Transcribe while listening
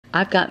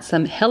I've got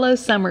some Hello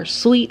Summer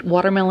Sweet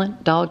Watermelon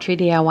Dollar Tree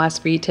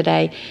DIYs for you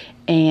today,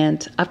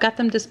 and I've got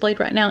them displayed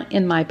right now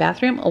in my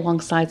bathroom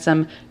alongside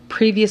some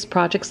previous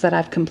projects that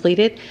I've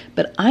completed,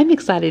 but I'm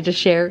excited to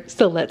share,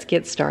 so let's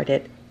get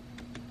started.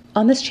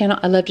 On this channel,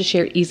 I love to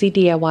share easy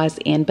DIYs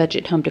and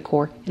budget home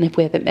decor, and if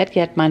we haven't met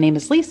yet, my name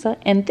is Lisa,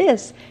 and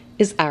this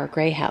is Our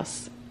Gray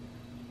House.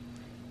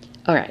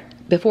 Alright,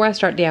 before I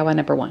start DIY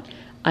number one,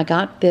 I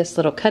got this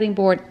little cutting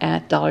board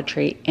at Dollar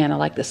Tree, and I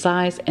like the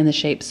size and the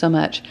shape so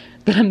much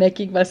that I'm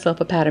making myself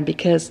a pattern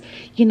because,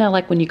 you know,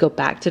 like when you go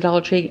back to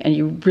Dollar Tree and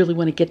you really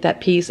want to get that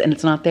piece and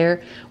it's not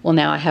there, well,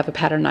 now I have a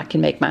pattern I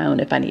can make my own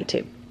if I need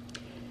to.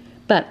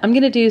 But I'm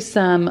going to do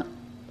some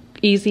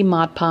easy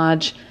Mod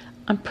Podge.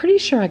 I'm pretty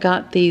sure I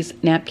got these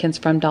napkins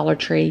from Dollar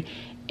Tree,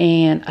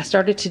 and I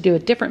started to do a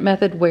different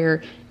method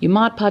where you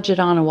Mod Podge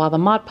it on, and while the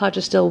Mod Podge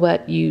is still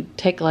wet, you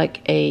take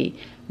like a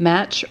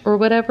match or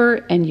whatever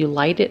and you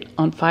light it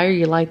on fire.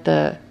 You light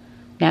the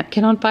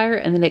napkin on fire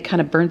and then it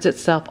kind of burns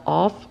itself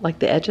off, like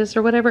the edges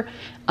or whatever.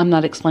 I'm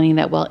not explaining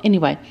that well.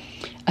 Anyway,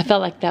 I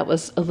felt like that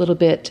was a little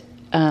bit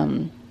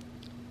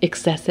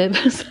excessive.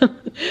 So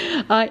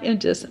I am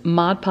just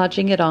Mod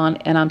Podging it on,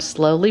 and I'm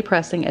slowly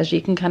pressing, as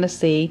you can kind of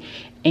see,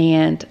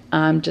 and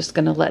I'm just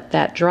going to let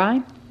that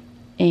dry.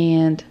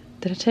 And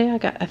did I tell you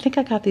I think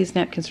I got these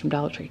napkins from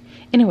Dollar Tree.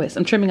 Anyways,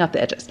 I'm trimming off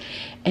the edges.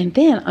 And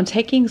then I'm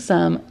taking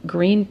some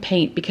green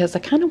paint because I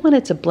kind of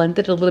wanted to blend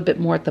it a little bit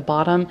more at the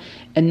bottom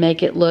and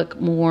make it look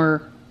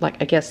more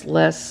like, I guess,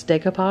 less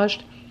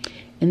decoupaged.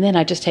 And then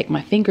I just take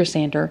my finger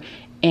sander,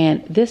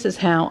 and this is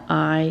how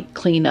I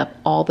clean up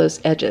all those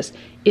edges.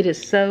 It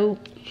is so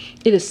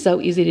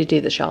easy to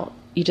do this, y'all.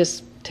 You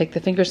just take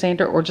the finger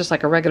sander, or just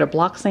like a regular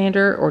block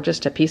sander, or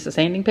just a piece of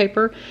sanding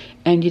paper,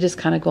 and you just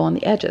kind of go on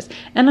the edges.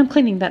 And I'm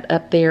cleaning that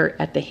up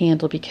there at the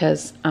handle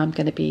because I'm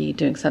going to be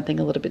doing something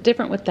a little bit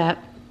different with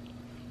that,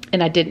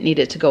 and I didn't need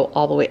it to go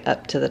all the way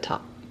up to the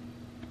top.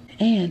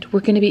 And we're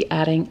going to be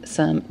adding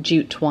some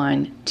jute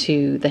twine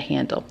to the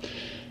handle.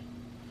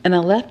 And I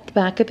left the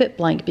back of it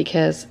blank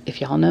because,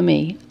 if y'all know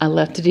me, I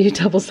love to do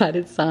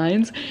double-sided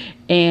signs,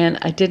 and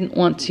I didn't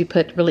want to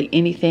put really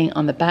anything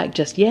on the back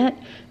just yet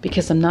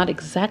because I'm not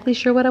exactly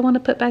sure what I want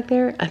to put back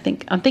there.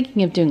 I'm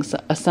thinking of doing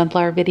a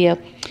sunflower video,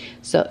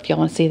 so if y'all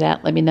want to see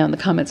that, let me know in the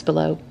comments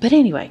below. But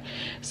anyway,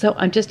 so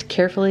I'm just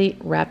carefully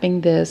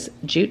wrapping this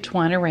jute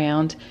twine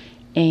around,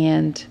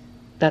 and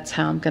that's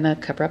how I'm going to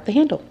cover up the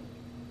handle.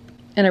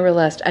 And I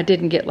realized I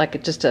didn't get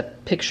like just a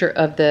picture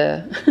of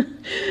the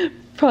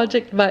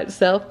project by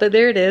itself, but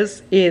there it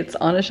is. It's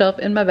on a shelf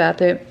in my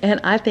bathroom, and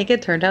I think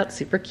it turned out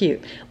super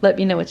cute. Let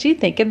me know what you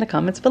think in the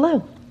comments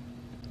below.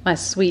 My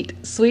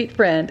sweet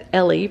friend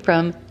Ellie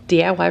from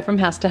DIY from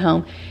House to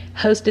Home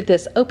hosted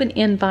this open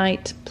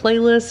invite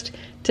playlist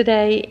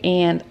today,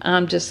 and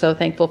I'm just so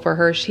thankful for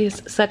her. She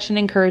is such an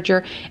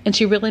encourager, and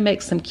she really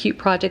makes some cute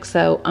projects,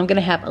 so I'm going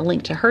to have a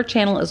link to her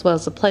channel as well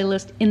as the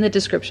playlist in the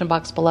description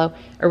box below.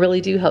 I really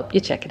do hope you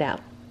check it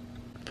out.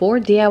 For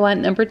DIY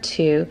number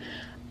two,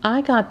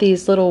 I got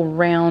these little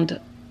round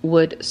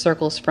wood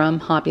circles from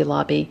Hobby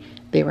Lobby.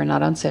 They were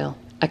not on sale.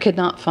 I could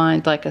not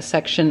find like a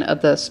section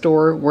of the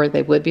store where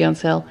they would be on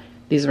sale.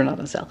 These were not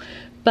on sale.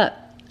 But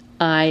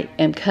I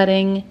am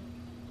cutting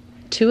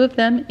 2 of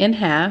them in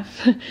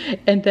half,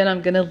 and then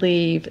I'm going to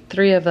leave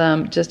 3 of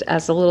them just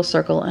as a little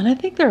circle. And I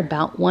think they're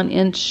about 1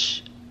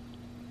 inch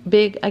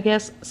big, I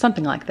guess,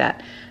 something like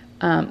that.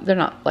 They're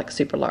not like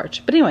super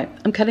large. But anyway,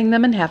 I'm cutting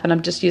them in half, and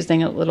I'm just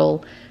using a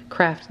little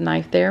craft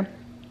knife there.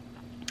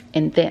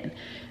 And then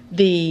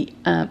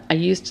I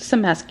used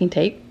some masking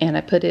tape, and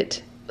I put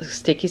it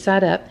sticky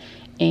side up,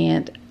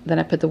 and then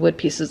I put the wood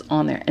pieces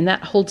on there, and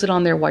that holds it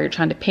on there while you're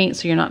trying to paint,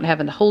 so you're not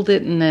having to hold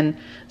it and then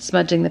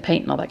smudging the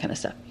paint and all that kind of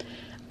stuff.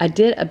 I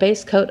did a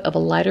base coat of a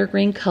lighter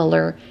green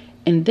color,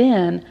 and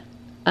then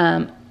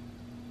on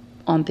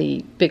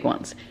the big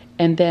ones,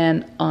 and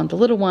then on the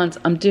little ones,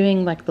 I'm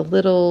doing like the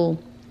little,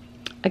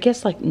 I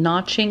guess like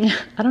notching.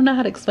 I don't know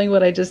how to explain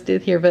what I just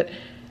did here, but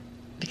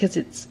because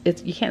it's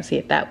you can't see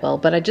it that well,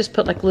 but I just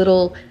put like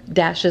little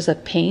dashes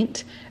of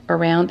paint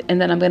around, and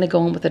then I'm going to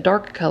go in with a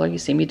darker color. You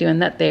see me doing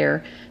that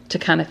there to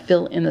kind of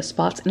fill in the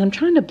spots, and I'm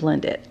trying to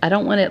blend it. I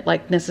don't want it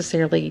like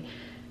necessarily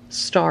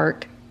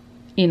stark,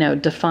 you know,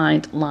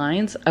 defined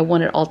lines. I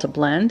want it all to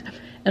blend.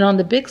 And on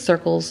the big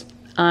circles,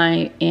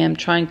 I am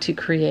trying to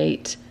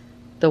create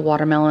the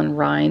watermelon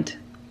rind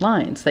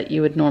lines that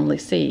you would normally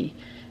see.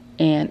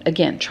 And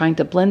again, trying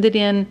to blend it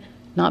in,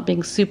 not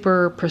being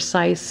super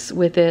precise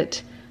with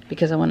it,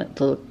 because I want it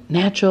to look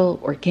natural,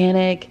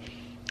 organic.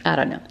 I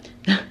don't know.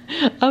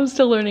 I'm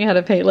still learning how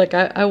to paint. Like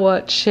I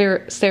watch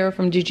Sarah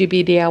from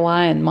GGB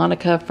DIY and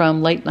Monica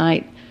from Late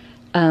Night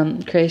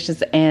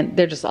Creations, and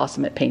they're just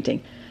awesome at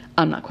painting.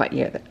 I'm not quite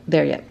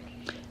there yet.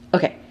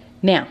 Okay,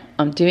 now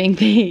I'm doing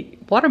the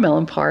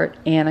watermelon part,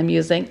 and I'm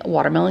using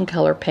watermelon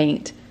color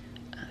paint.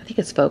 I think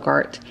it's Folk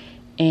Art,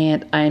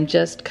 and I'm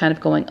just kind of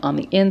going on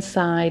the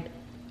inside,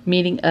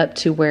 meeting up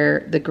to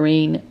where the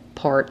green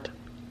part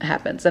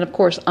happens. And of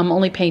course, I'm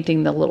only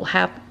painting the little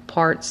half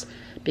parts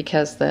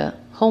because the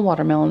whole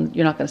watermelon,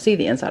 you're not going to see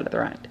the inside of the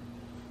rind.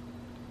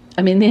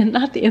 I mean,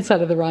 not the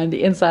inside of the rind,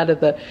 the inside of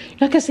the, you're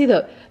not gonna see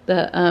the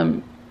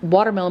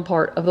watermelon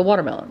part of the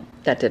watermelon.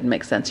 That didn't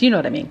make sense. You know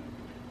what I mean?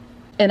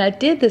 And I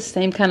did this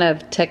same kind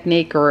of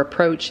technique or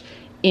approach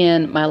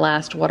in my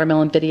last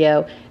watermelon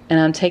video, and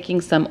I'm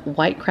taking some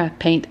white craft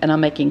paint and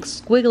I'm making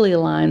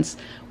squiggly lines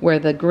where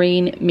the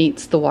green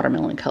meets the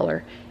watermelon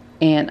color.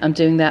 And I'm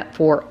doing that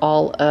for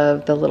all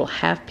of the little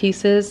half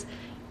pieces.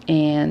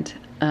 And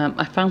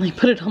I finally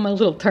put it on my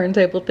little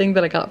turntable thing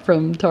that I got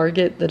from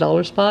Target, the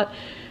dollar spot,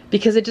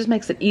 because it just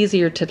makes it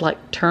easier to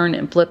like turn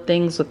and flip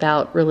things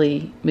without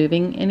really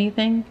moving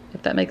anything,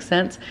 if that makes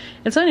sense.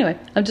 And so anyway,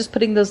 I'm just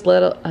putting those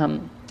little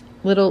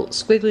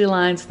squiggly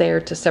lines there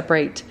to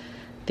separate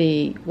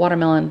the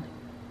watermelon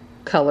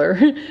color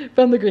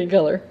from the green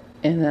color.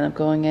 And then I'm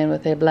going in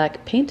with a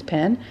black paint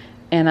pen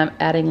and I'm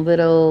adding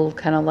little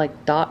kind of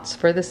like dots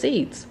for the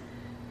seeds.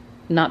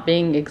 Not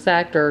being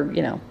exact or,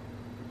 you know,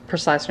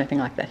 precise or anything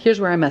like that. Here's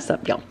where I mess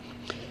up, y'all.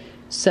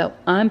 So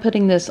I'm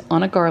putting this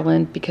on a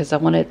garland because I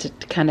want it to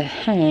kind of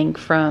hang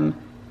from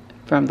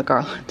the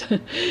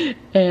garland.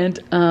 And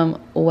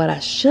what I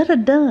should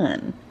have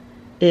done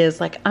is,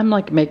 like, I'm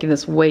like making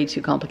this way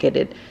too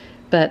complicated,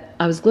 but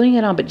I was gluing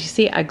it on, but you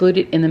see I glued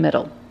it in the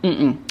middle.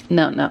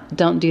 No,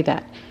 don't do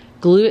that.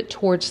 Glue it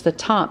towards the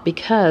top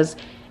because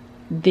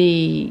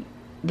the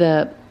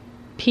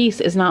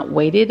piece is not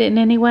weighted in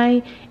any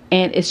way,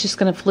 and it's just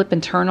going to flip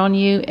and turn on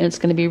you, and it's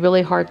going to be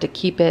really hard to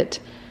keep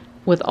it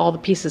with all the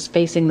pieces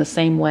facing the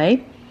same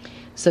way.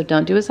 So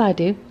don't do as I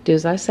do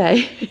as I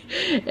say.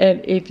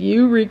 And if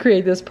you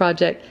recreate this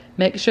project,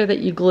 make sure that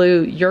you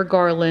glue your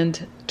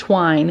garland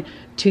twine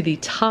to the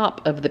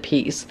top of the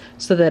piece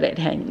so that it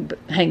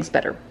hangs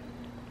better.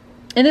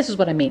 And this is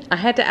what I mean. I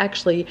had to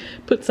actually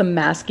put some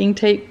masking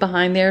tape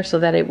behind there so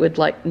that it would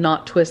like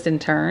not twist and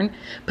turn.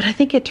 But I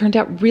think it turned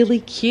out really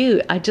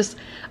cute.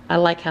 I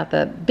like how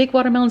the big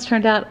watermelons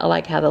turned out. I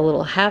like how the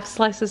little half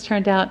slices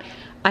turned out.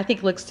 I think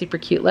it looks super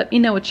cute. Let me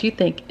know what you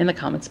think in the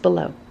comments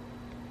below.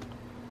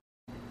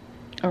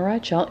 All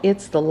right, y'all,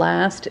 it's the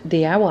last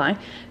DIY.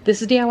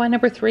 This is DIY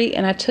number 3,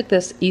 and I took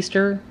this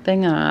Easter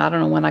thing, I don't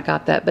know when I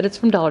got that, but it's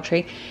from Dollar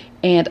Tree,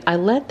 and I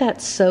let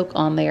that soak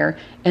on there,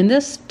 and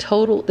this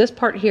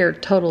part here,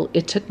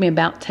 it took me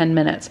about 10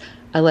 minutes.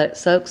 I let it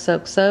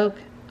soak.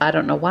 I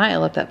don't know why I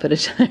left that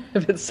footage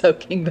of it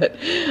soaking, but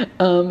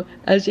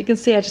as you can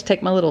see, I just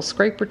take my little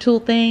scraper tool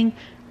thing.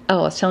 Oh,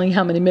 I was telling you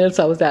how many minutes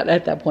I was at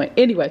that point.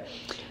 Anyway,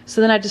 so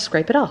then I just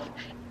scrape it off,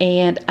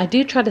 and I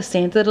do try to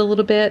sand it a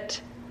little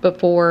bit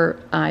before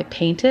I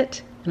paint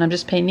it, and I'm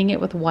just painting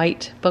it with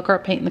white folk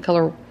art paint in the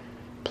color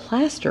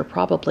Plaster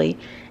probably,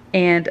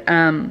 and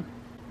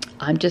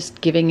I'm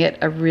just giving it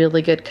a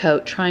really good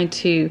coat, trying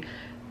to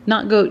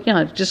not go, you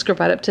know, just go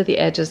right up to the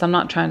edges. I'm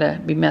not trying to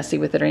be messy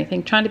with it or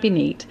anything, trying to be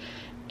neat.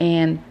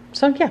 And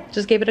so yeah,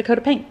 just gave it a coat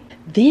of paint.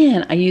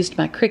 Then I used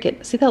my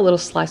Cricut, see that little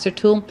slicer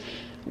tool?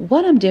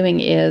 What I'm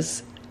doing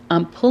is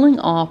I'm pulling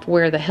off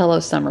where the Hello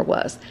Summer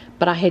was,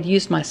 but I had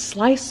used my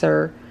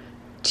slicer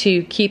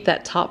to keep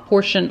that top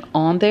portion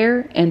on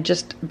there and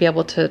just be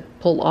able to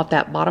pull off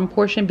that bottom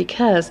portion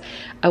because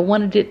I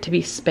wanted it to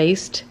be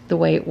spaced the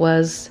way it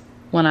was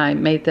when I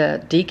made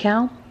the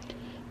decal,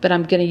 but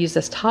I'm going to use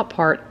this top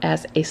part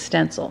as a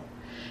stencil.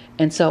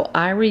 And so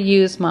I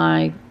reuse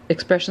my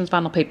Expressions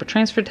vinyl paper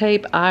transfer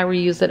tape. I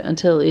reuse it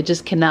until it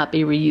just cannot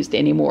be reused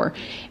anymore.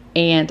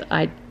 And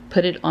I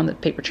put it on the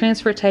paper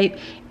transfer tape,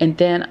 and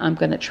then I'm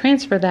going to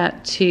transfer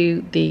that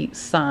to the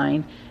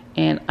sign.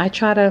 And I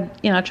try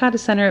to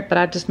center it, but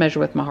I just measure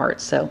with my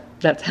heart. So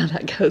that's how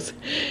that goes.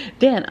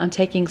 Then I'm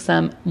taking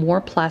some more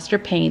plaster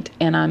paint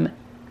and I'm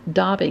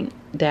dabbing,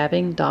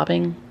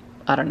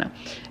 I don't know.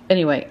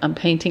 Anyway, I'm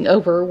painting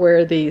over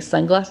where the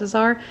sunglasses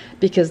are,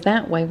 because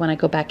that way when I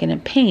go back in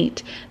and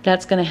paint,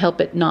 that's going to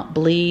help it not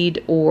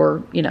bleed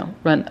or, you know,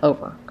 run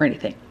over or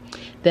anything.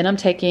 Then I'm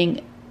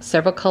taking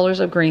several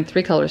colors of green,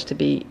 3 colors to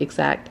be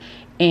exact,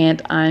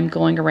 and I'm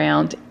going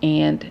around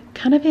and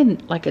kind of in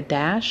like a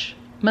dash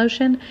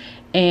motion,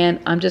 and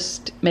I'm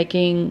just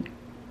making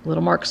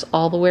little marks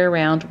all the way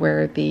around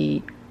where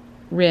the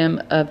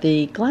rim of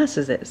the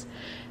glasses is.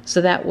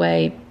 So that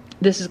way,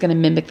 this is going to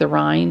mimic the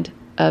rind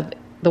of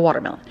the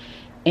watermelon.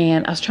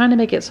 And I was trying to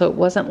make it so it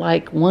wasn't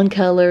like one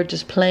color,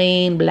 just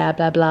plain, blah,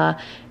 blah, blah.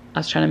 I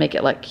was trying to make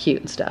it like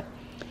cute and stuff.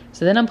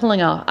 So then I'm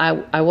pulling off,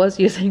 I was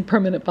using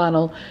permanent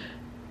vinyl,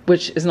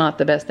 which is not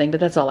the best thing,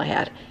 but that's all I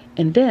had.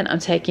 And then I'm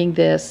taking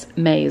this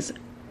maize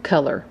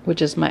color,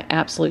 which is my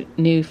absolute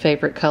new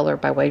favorite color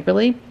by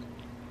Waverly,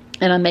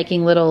 and I'm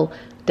making little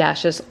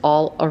dashes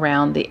all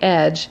around the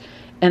edge,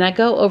 and I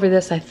go over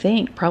this I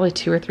think probably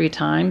 2 or 3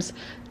 times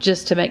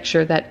just to make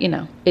sure that, you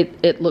know,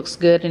 it looks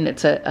good and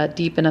it's a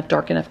deep enough,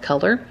 dark enough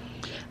color.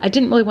 I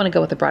didn't really want to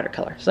go with a brighter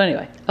color, so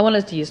anyway, I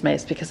wanted to use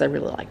maize because I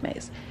really like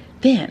maize.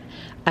 Then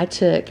I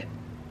took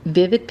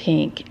vivid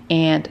pink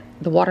and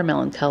the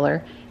watermelon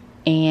color,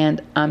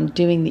 and I'm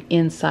doing the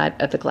inside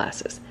of the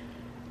glasses.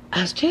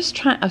 I was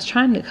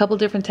trying a couple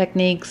different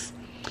techniques,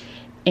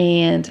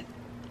 and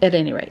at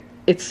any rate,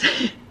 it's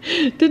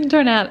didn't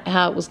turn out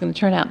how it was going to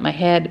turn out in my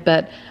head,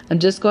 but I'm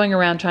just going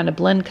around trying to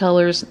blend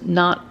colors,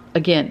 not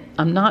again,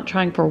 I'm not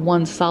trying for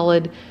one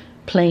solid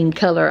plain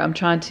color. I'm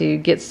trying to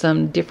get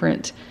some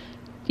different,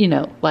 you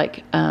know,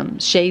 like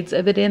shades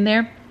of it in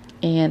there.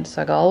 And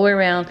so I go all the way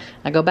around.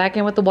 I go back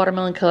in with the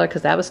watermelon color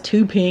because that was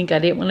too pink. I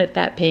didn't want it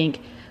that pink,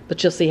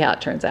 but you'll see how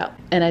it turns out.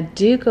 And I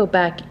do go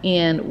back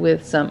in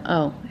with some,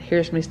 oh,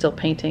 here's me still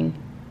painting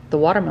the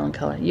watermelon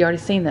color. You already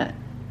seen that.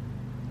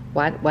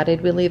 Why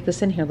did we leave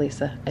this in here,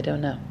 Lisa? I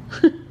don't know.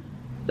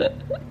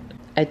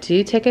 I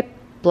do take a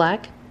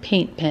black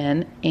paint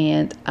pen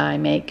and I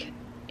make,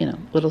 you know,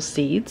 little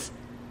seeds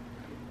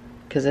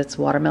because it's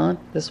watermelon.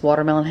 This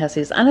watermelon has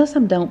seeds. I know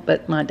some don't,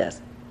 but mine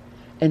does.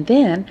 And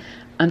then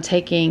I'm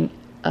taking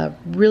a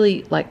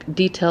really like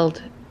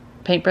detailed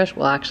paintbrush.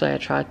 Well, actually I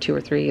tried 2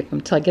 or 3 of them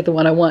until I get the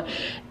one I want.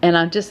 And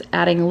I'm just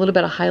adding a little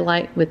bit of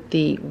highlight with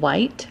the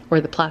white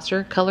or the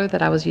plaster color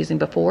that I was using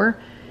before.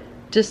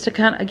 Just to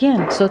kind of,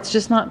 again, so it's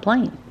just not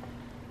plain.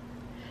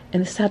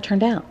 And this is how it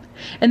turned out.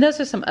 And those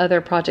are some other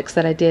projects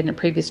that I did in a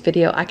previous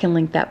video. I can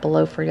link that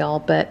below for y'all,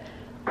 but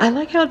I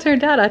like how it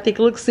turned out. I think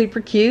it looks super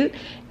cute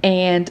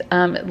and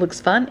it looks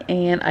fun,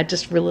 and I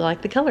just really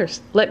like the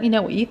colors. Let me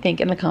know what you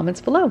think in the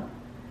comments below.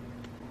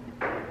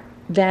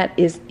 That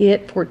is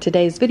it for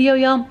today's video,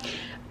 y'all.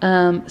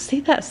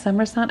 See that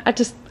summer sun?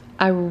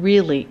 I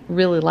really,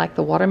 really like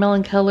the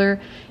watermelon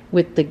color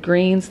with the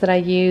greens that I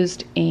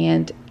used,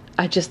 and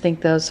I just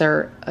think those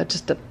are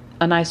just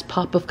a nice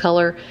pop of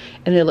color,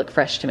 and they look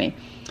fresh to me.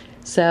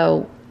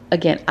 So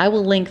again, I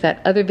will link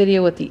that other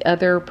video with the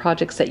other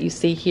projects that you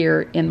see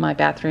here in my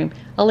bathroom.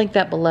 I'll link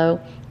that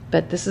below,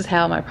 but this is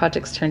how my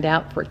projects turned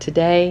out for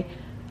today.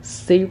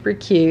 Super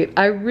cute.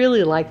 I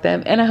really like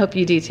them, and I hope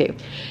you do too.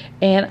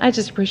 And I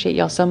just appreciate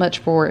y'all so much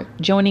for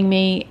joining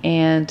me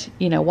and,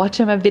 you know,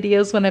 watching my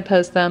videos when I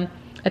post them.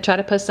 I try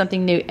to post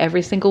something new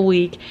every single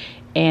week,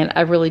 and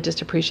I really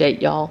just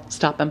appreciate y'all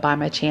stopping by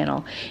my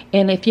channel.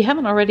 And if you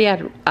haven't already,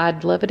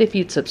 I'd love it if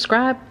you'd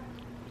subscribe.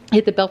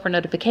 Hit the bell for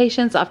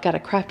notifications. I've got a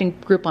crafting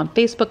group on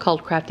Facebook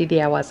called Crafty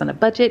DIYs on a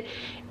Budget.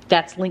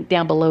 That's linked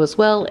down below, as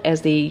well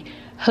as the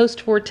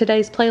host for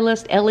today's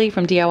playlist, Ellie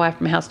from DIY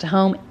from House to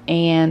Home.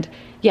 And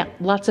yeah,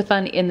 lots of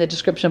fun in the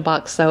description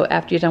box. So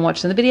after you're done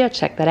watching the video,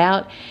 check that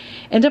out.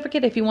 And don't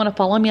forget, if you want to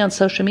follow me on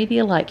social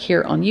media, like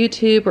here on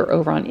YouTube or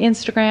over on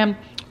Instagram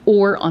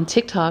or on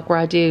TikTok, where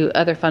I do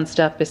other fun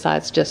stuff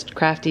besides just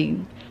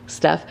crafting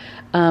stuff,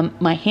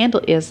 my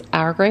handle is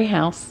Our Gray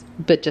House,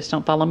 but just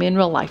don't follow me in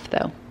real life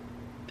though,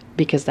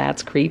 because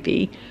that's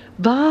creepy.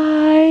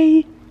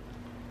 Bye.